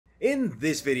In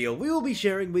this video, we will be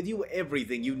sharing with you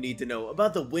everything you need to know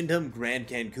about the Wyndham Grand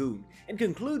Cancun and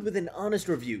conclude with an honest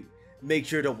review. Make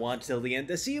sure to watch till the end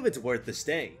to see if it's worth the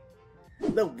stay.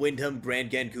 The Wyndham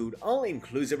Grand Cancun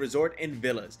all-inclusive resort and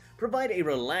villas provide a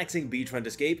relaxing beachfront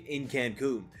escape in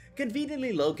Cancun,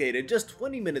 conveniently located just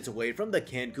 20 minutes away from the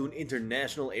Cancun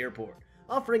International Airport,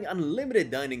 offering unlimited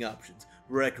dining options,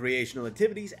 recreational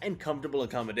activities, and comfortable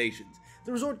accommodations.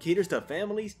 The resort caters to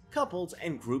families, couples,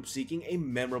 and groups seeking a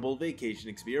memorable vacation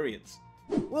experience.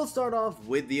 We'll start off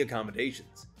with the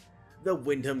accommodations. The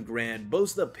Wyndham Grand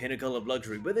boasts the pinnacle of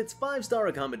luxury with its 5-star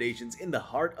accommodations in the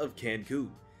heart of Cancun.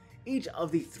 Each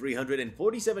of the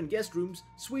 347 guest rooms,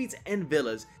 suites, and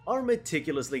villas are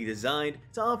meticulously designed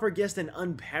to offer guests an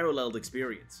unparalleled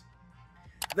experience.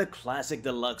 The classic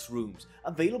deluxe rooms,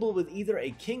 available with either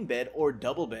a king bed or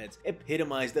double beds,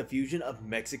 epitomize the fusion of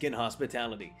Mexican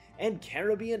hospitality and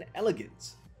Caribbean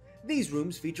elegance. These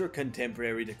rooms feature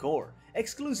contemporary decor,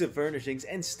 exclusive furnishings,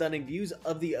 and stunning views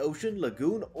of the ocean,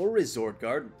 lagoon, or resort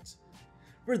gardens.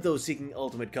 For those seeking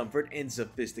ultimate comfort and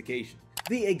sophistication,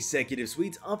 the executive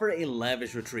suites offer a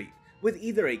lavish retreat, with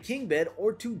either a king bed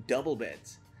or 2 double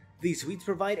beds. These suites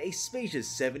provide a spacious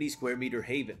 70 square meter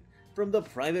haven. From the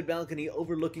private balcony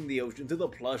overlooking the ocean to the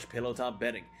plush pillow-top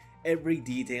bedding, every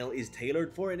detail is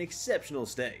tailored for an exceptional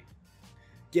stay.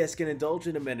 Guests can indulge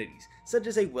in amenities such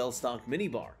as a well-stocked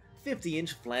minibar,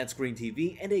 50-inch flat-screen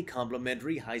TV, and a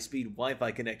complimentary high-speed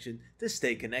Wi-Fi connection to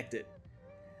stay connected.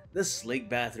 The sleek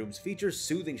bathrooms feature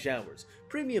soothing showers,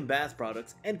 premium bath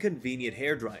products, and convenient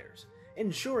hair dryers,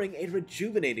 ensuring a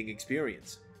rejuvenating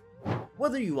experience.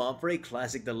 Whether you opt for a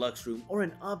classic deluxe room or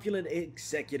an opulent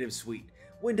executive suite,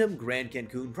 Wyndham Grand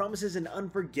Cancun promises an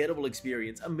unforgettable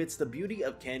experience amidst the beauty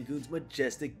of Cancun's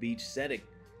majestic beach setting.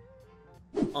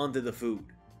 On to the food.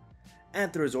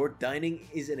 At the resort, dining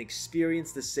is an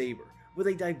experience to savor, with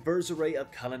a diverse array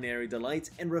of culinary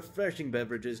delights and refreshing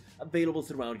beverages available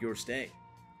throughout your stay.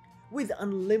 With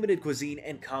unlimited cuisine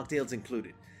and cocktails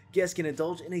included, guests can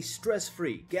indulge in a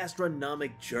stress-free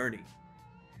gastronomic journey.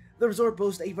 The resort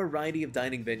boasts a variety of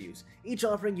dining venues, each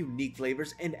offering unique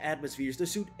flavors and atmospheres to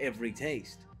suit every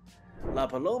taste. La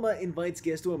Paloma invites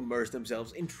guests to immerse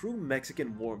themselves in true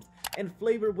Mexican warmth and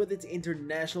flavor with its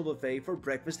international buffet for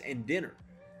breakfast and dinner.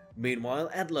 Meanwhile,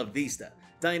 at La Vista,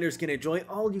 diners can enjoy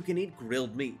all-you-can-eat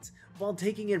grilled meats, while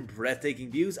taking in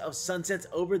breathtaking views of sunsets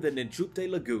over the Ninchupte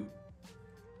Lagoon.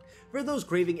 For those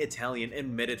craving Italian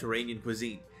and Mediterranean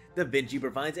cuisine, Da Vinci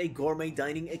provides a gourmet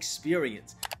dining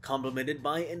experience, complemented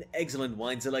by an excellent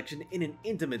wine selection in an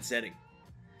intimate setting.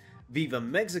 Viva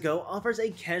Mexico offers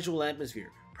a casual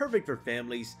atmosphere, perfect for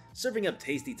families, serving up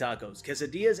tasty tacos,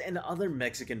 quesadillas, and other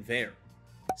Mexican fare.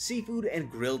 Seafood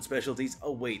and grilled specialties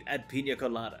await at Piña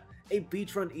Colada, a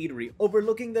beachfront eatery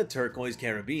overlooking the turquoise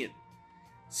Caribbean.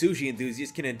 Sushi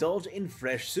enthusiasts can indulge in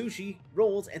fresh sushi,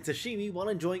 rolls, and sashimi while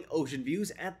enjoying ocean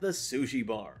views at the Sushi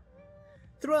Bar.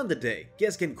 Throughout the day,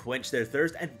 guests can quench their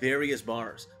thirst at various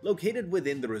bars located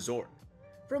within the resort.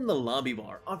 From the lobby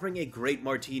bar offering a great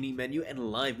martini menu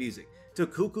and live music, to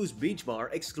Cuckoo's Beach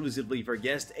Bar exclusively for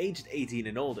guests aged 18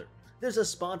 and older, there's a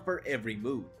spot for every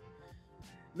mood.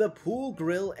 The Pool,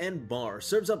 Grill, and Bar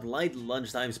serves up light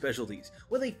lunchtime specialties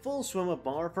with a full swim-up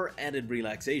bar for added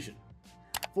relaxation.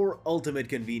 For ultimate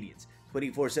convenience,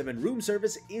 24/7 room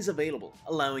service is available,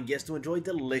 allowing guests to enjoy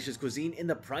delicious cuisine in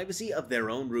the privacy of their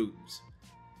own rooms.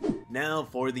 Now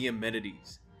for the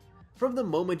amenities. From the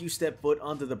moment you step foot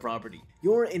onto the property,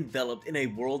 you're enveloped in a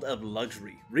world of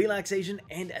luxury, relaxation,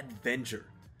 and adventure.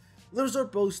 The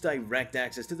resort boasts direct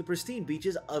access to the pristine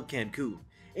beaches of Cancun,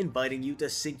 inviting you to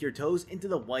sink your toes into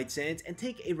the white sands and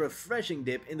take a refreshing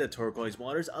dip in the turquoise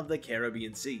waters of the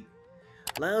Caribbean Sea.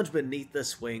 Lounge beneath the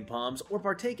swaying palms or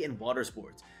partake in water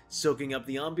sports, soaking up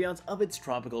the ambiance of its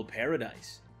tropical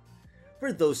paradise.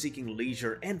 For those seeking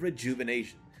leisure and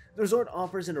rejuvenation, the resort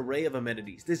offers an array of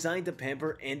amenities designed to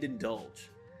pamper and indulge.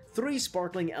 3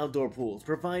 sparkling outdoor pools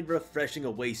provide refreshing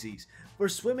oases for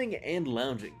swimming and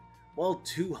lounging, while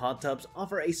 2 hot tubs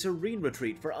offer a serene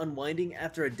retreat for unwinding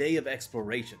after a day of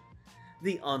exploration.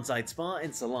 The on-site spa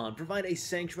and salon provide a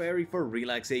sanctuary for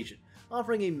relaxation,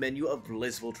 offering a menu of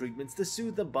blissful treatments to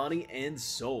soothe the body and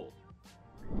soul.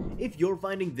 If you're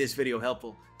finding this video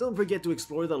helpful, don't forget to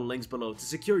explore the links below to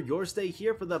secure your stay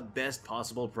here for the best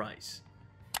possible price.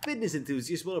 Fitness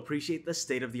enthusiasts will appreciate the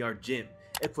state-of-the-art gym,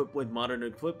 equipped with modern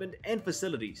equipment and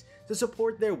facilities to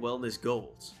support their wellness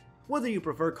goals. Whether you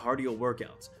prefer cardio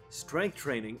workouts, strength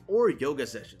training, or yoga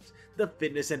sessions, the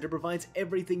fitness center provides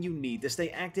everything you need to stay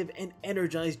active and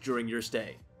energized during your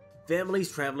stay.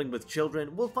 Families traveling with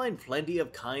children will find plenty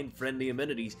of kind, friendly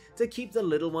amenities to keep the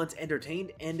little ones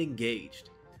entertained and engaged.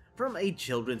 From a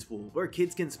children's pool where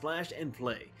kids can splash and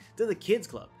play, to the kids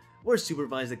club, where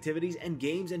supervised activities and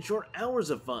games ensure hours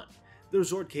of fun, the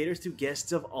resort caters to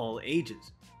guests of all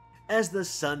ages. As the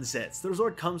sun sets, the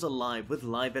resort comes alive with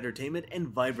live entertainment and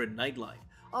vibrant nightlife,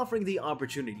 offering the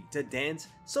opportunity to dance,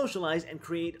 socialize, and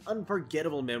create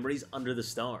unforgettable memories under the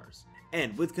stars.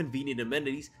 And with convenient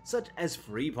amenities such as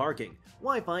free parking,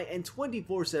 Wi-Fi, and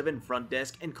 24/7 front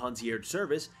desk and concierge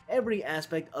service, every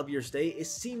aspect of your stay is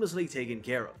seamlessly taken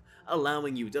care of,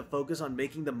 allowing you to focus on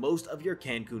making the most of your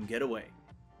Cancun getaway.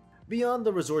 Beyond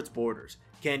the resort's borders,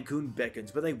 Cancun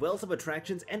beckons with a wealth of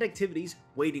attractions and activities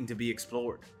waiting to be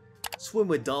explored. Swim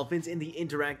with dolphins in the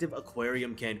interactive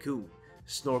Aquarium Cancun,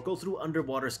 snorkel through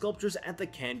underwater sculptures at the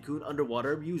Cancun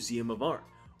Underwater Museum of Art,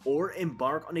 or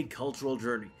embark on a cultural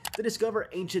journey to discover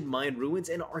ancient Mayan ruins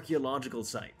and archaeological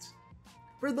sites.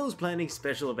 For those planning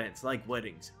special events like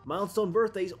weddings, milestone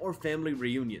birthdays, or family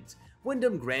reunions,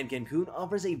 Wyndham Grand Cancun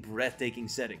offers a breathtaking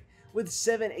setting with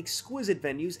 7 exquisite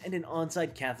venues and an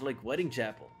on-site Catholic wedding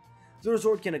chapel. The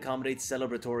resort can accommodate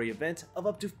celebratory events of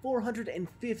up to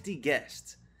 450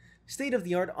 guests.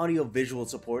 State-of-the-art audio-visual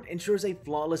support ensures a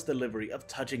flawless delivery of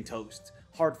touching toasts,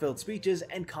 heartfelt speeches,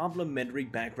 and complimentary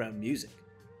background music.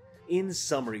 In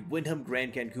summary, Wyndham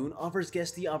Grand Cancun offers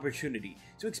guests the opportunity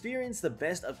to experience the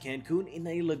best of Cancun in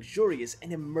a luxurious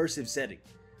and immersive setting,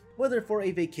 whether for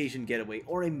a vacation getaway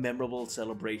or a memorable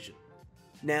celebration.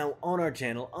 Now, on our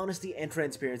channel, honesty and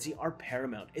transparency are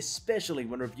paramount, especially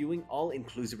when reviewing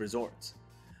all-inclusive resorts.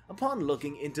 Upon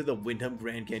looking into the Wyndham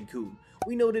Grand Cancun,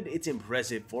 we noted its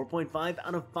impressive 4.5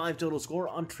 out of 5 total score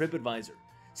on TripAdvisor,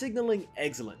 signaling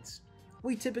excellence.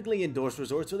 We typically endorse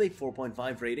resorts with a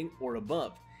 4.5 rating or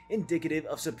above, indicative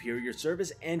of superior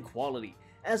service and quality,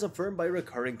 as affirmed by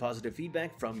recurring positive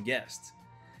feedback from guests.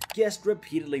 Guests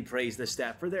repeatedly praise the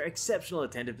staff for their exceptional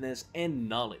attentiveness and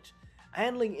knowledge,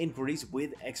 handling inquiries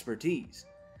with expertise.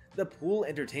 The pool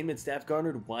entertainment staff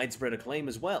garnered widespread acclaim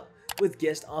as well, with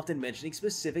guests often mentioning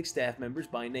specific staff members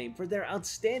by name for their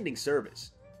outstanding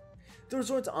service. The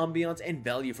resort's ambiance and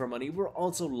value for money were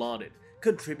also lauded,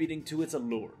 contributing to its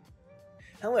allure.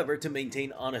 However, to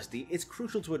maintain honesty, it's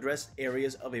crucial to address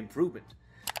areas of improvement.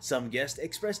 Some guests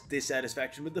expressed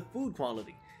dissatisfaction with the food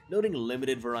quality, noting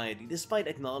limited variety despite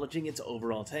acknowledging its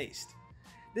overall taste.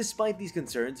 Despite these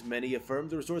concerns, many affirmed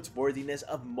the resort's worthiness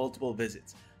of multiple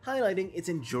visits, highlighting its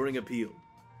enduring appeal.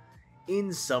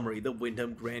 In summary, the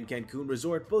Wyndham Grand Cancun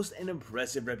Resort boasts an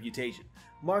impressive reputation,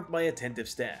 marked by attentive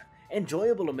staff,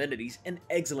 enjoyable amenities, and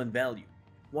excellent value.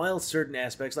 While certain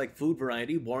aspects like food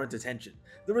variety warrant attention,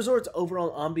 the resort's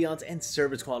overall ambiance and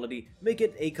service quality make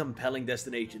it a compelling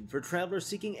destination for travelers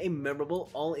seeking a memorable,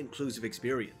 all-inclusive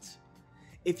experience.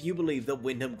 If you believe the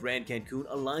Wyndham Grand Cancun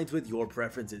aligns with your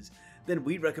preferences, then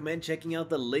we recommend checking out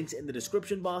the links in the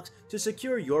description box to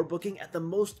secure your booking at the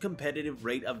most competitive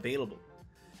rate available.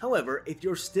 However, if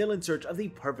you're still in search of the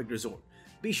perfect resort,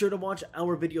 be sure to watch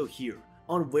our video here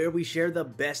on where we share the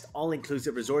best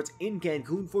all-inclusive resorts in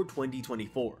Cancun for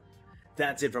 2024.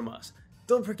 That's it from us.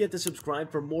 Don't forget to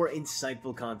subscribe for more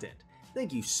insightful content.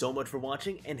 Thank you so much for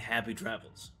watching and happy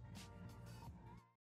travels.